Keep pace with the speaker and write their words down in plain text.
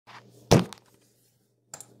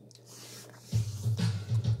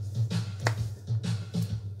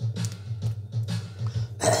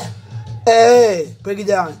Hey, break it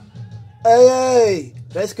down. Hey,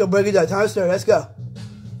 let's go break it down. Time story, let's go.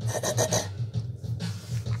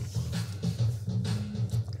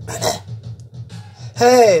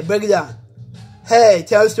 Hey, break it down. Hey,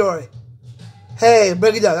 tell a story. Hey,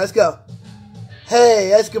 break it down, let's go.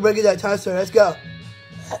 Hey, let's go break it down. Time story, let's go.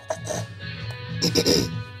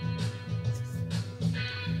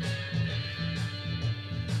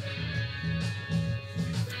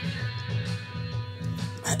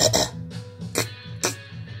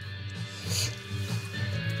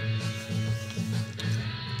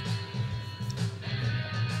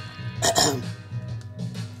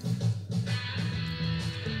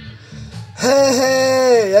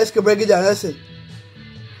 Hey, let's go break it down. Listen.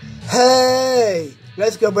 Hey,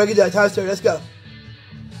 let's go break it down. Time story. Let's go.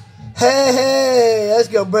 Hey, let's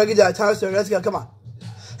go break it down. Time story. Let's go. Come on.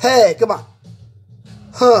 Hey, come on.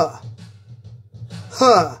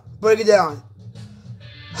 Break it down.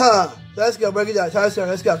 Let's go break it down. Time story.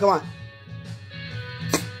 Let's go. Come on.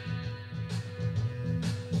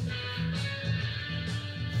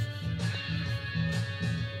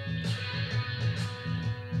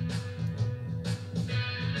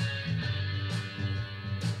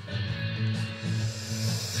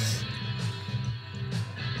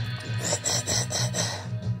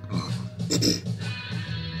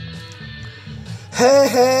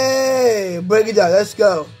 Hey, break it down. Let's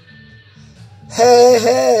go.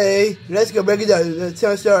 Hey, let's go break it down.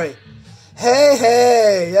 Tell a story.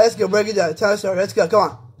 Hey, let's go break it down. Tell a story. Let's go. Come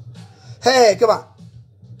on. Hey, come on.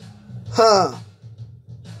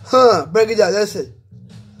 Break it down. Listen.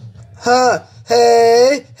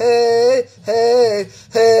 Hey,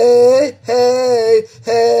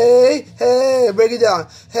 break it down.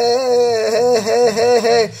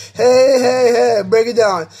 Hey, break it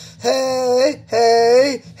down. Hey,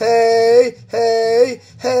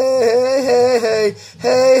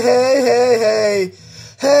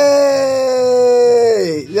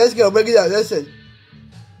 let's go, break it down, listen.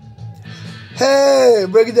 Hey,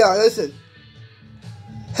 break it down, listen.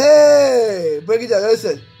 Hey, break it down,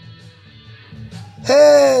 listen.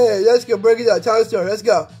 Hey, let's go, break it down, tell a story, let's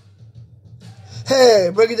go.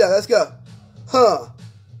 Hey, break it down, let's go.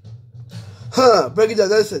 Break it down,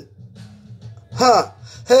 listen.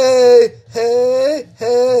 Hey,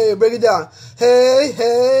 break it down. Hey,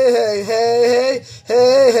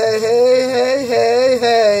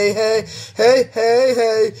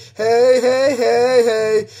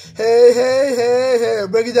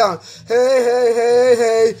 break it down. Hey, break it down.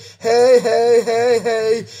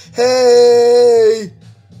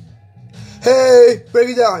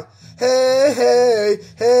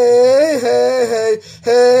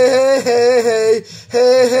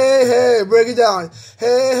 Hey, break it down.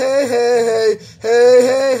 Hey,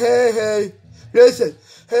 listen.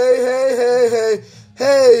 Hey,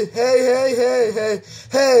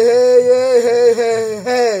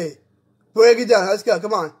 break it down. Let's go.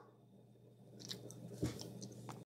 Come on.